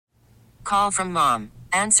Call from mom.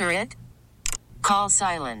 Answer it. Call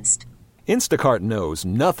silenced. Instacart knows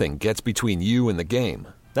nothing gets between you and the game.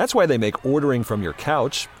 That's why they make ordering from your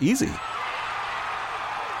couch easy.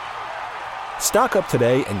 Stock up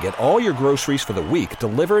today and get all your groceries for the week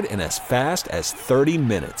delivered in as fast as 30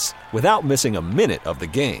 minutes without missing a minute of the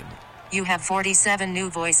game. You have 47 new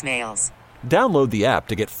voicemails. Download the app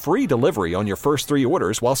to get free delivery on your first 3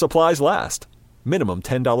 orders while supplies last. Minimum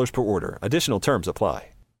 $10 per order. Additional terms apply.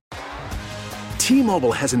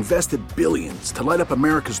 T-Mobile has invested billions to light up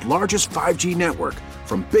America's largest 5G network,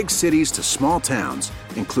 from big cities to small towns,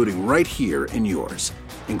 including right here in yours.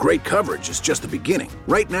 And great coverage is just the beginning.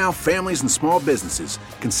 Right now, families and small businesses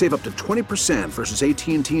can save up to 20% versus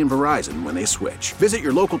AT&T and Verizon when they switch. Visit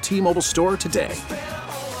your local T-Mobile store today.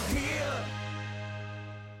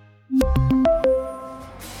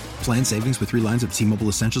 Plan savings with 3 lines of T-Mobile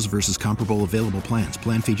Essentials versus comparable available plans.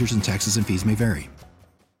 Plan features and taxes and fees may vary.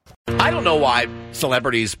 I don't know why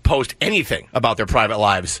celebrities post anything about their private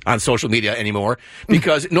lives on social media anymore,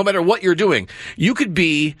 because no matter what you're doing, you could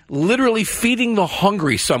be literally feeding the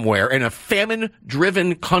hungry somewhere in a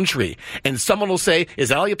famine-driven country, and someone will say, "Is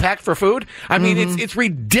that all you packed for food?" I mean, it's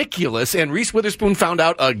ridiculous. And Reese Witherspoon found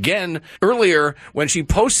out again earlier when she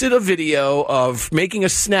posted a video of making a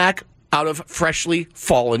snack out of freshly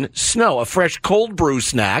fallen snow, a fresh cold brew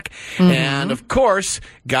snack, and of course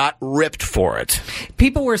got ripped for it.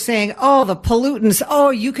 People were saying, oh, the pollutants, oh,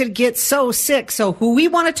 you could get so sick. So who we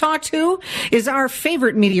want to talk to is our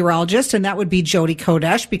favorite meteorologist, and that would be Jody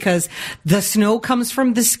Kodesh, because the snow comes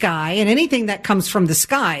from the sky, and anything that comes from the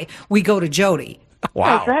sky, we go to Jody.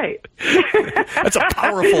 Wow. That's right. That's a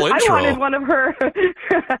powerful intro. I wanted one of her.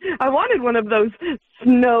 I wanted one of those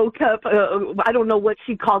snow cup. I don't know what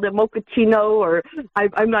she called it, mochaccino, or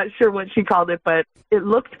I'm not sure what she called it, but it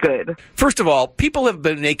looked good. First of all, people have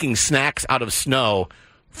been making snacks out of snow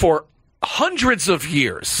for hundreds of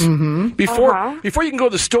years. Before you can go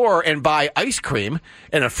to the store and buy ice cream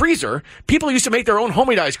in a freezer, people used to make their own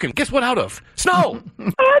homemade ice cream. Guess what out of? Snow. I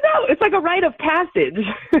know. It's like a rite of passage.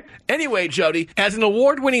 Anyway, Jody, as an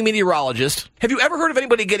award-winning meteorologist, have you ever heard of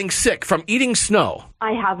anybody getting sick from eating snow?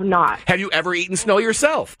 I have not. Have you ever eaten snow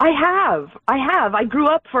yourself? I have. I grew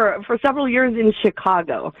up for several years in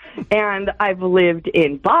Chicago, and I've lived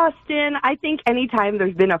in Boston. I think anytime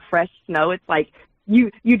there's been a fresh snow, it's like,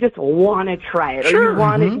 you just want to try it, or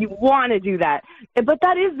you want to do that. But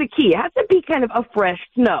that is the key. It has to be kind of a fresh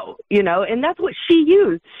snow, and that's what she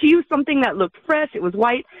used. She used something that looked fresh. It was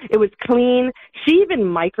white. It was clean. She even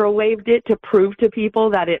microwaved it to prove to people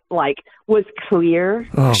that it, was clear.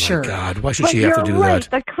 Oh, my God. Why should she have to do that?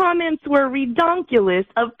 The comments were redonkulous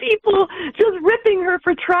of people just ripping her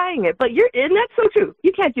for trying it. And that's so true.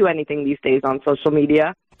 You can't do anything these days on social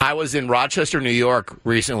media. I was in Rochester, New York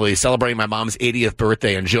recently celebrating my mom's 80th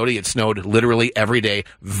birthday, and Jody, it snowed literally every day.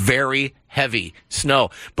 Very heavy snow.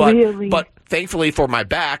 But thankfully for my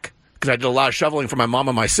back, because I did a lot of shoveling for my mom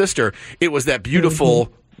and my sister, it was that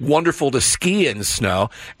beautiful, wonderful to ski in snow.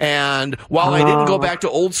 And while I didn't go back to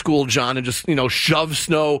old school, John, and just, shove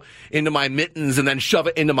snow into my mittens and then shove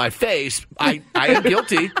it into my face, I am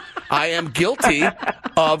guilty. I am guilty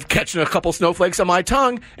of catching a couple snowflakes on my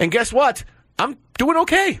tongue. And guess what? I'm doing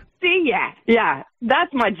okay. See, yeah,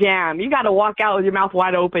 that's my jam. You got to walk out with your mouth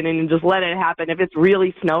wide open and just let it happen. If it's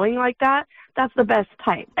really snowing like that, that's the best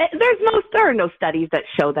type. There are no studies that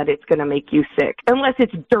show that it's going to make you sick unless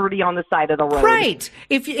it's dirty on the side of the road. Right.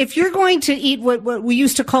 If you're going to eat what we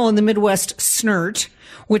used to call in the Midwest snert,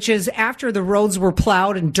 which is after the roads were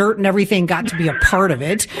plowed and dirt and everything got to be a part of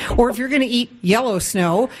it, or if you're going to eat yellow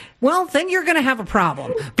snow, well, then you're going to have a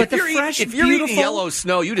problem. But if you're eating yellow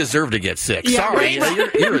snow, you deserve to get sick. Yeah, sorry,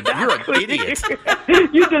 right. you're an idiot.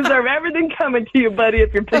 You deserve everything coming to you, buddy,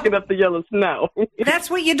 if you're picking up the yellow snow. That's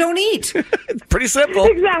what you don't eat. Pretty simple.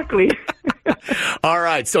 Exactly. All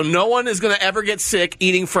right, so no one is going to ever get sick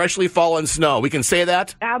eating freshly fallen snow. We can say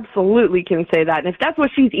that? Absolutely can say that. And if that's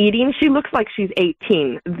what she's eating, she looks like she's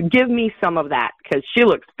 18. Give me some of that, because she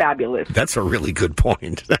looks fabulous. That's a really good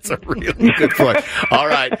point. All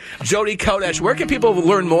right. Jody Kodesh, where can people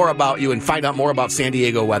learn more about you and find out more about San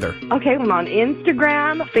Diego weather? Okay, I'm on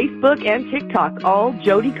Instagram, Facebook, and TikTok, all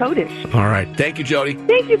Jody Kodesh. All right. Thank you, Jody.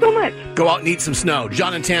 Thank you so much. Go out and eat some snow.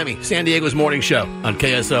 John and Tammy, San Diego's morning show on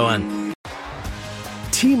KSON.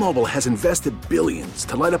 T-Mobile has invested billions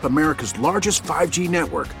to light up America's largest 5G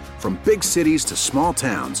network, from big cities to small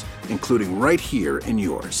towns, including right here in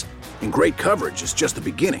yours. And great coverage is just the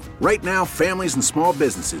beginning. Right now, families and small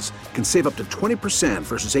businesses can save up to 20%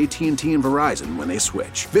 versus AT&T and Verizon when they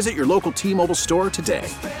switch. Visit your local T-Mobile store today.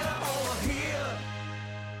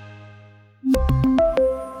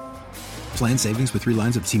 Plan savings with 3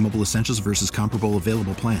 lines of T-Mobile Essentials versus comparable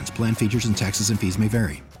available plans. Plan features and taxes and fees may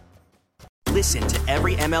vary. Listen to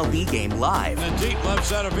every MLB game live. In the deep left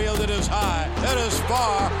center field, it is high, it is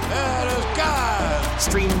far, it is gone.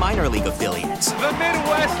 Stream minor league affiliates. The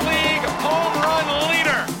Midwest League home run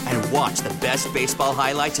leader. And watch the best baseball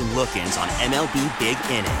highlights and look-ins on MLB Big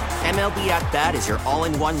Inning. MLB At Bat is your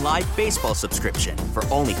all-in-one live baseball subscription for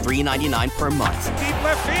only $3.99 per month. Deep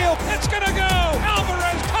left field, it's gonna go.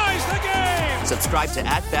 Alvarez ties the game. Subscribe to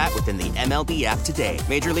At Bat within the MLB app today.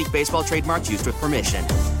 Major League Baseball trademarks used with permission.